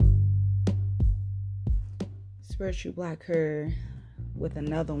Spiritual Black here with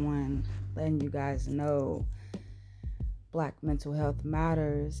another one, letting you guys know Black mental health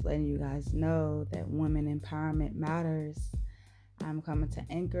matters, letting you guys know that women empowerment matters. I'm coming to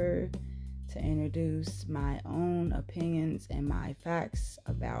Anchor to introduce my own opinions and my facts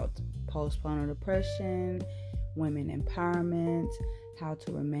about postpartum depression, women empowerment, how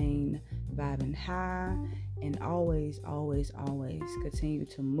to remain vibing high, and always continue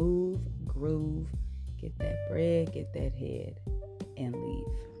to move, groove, get that bread, get that head, and leave.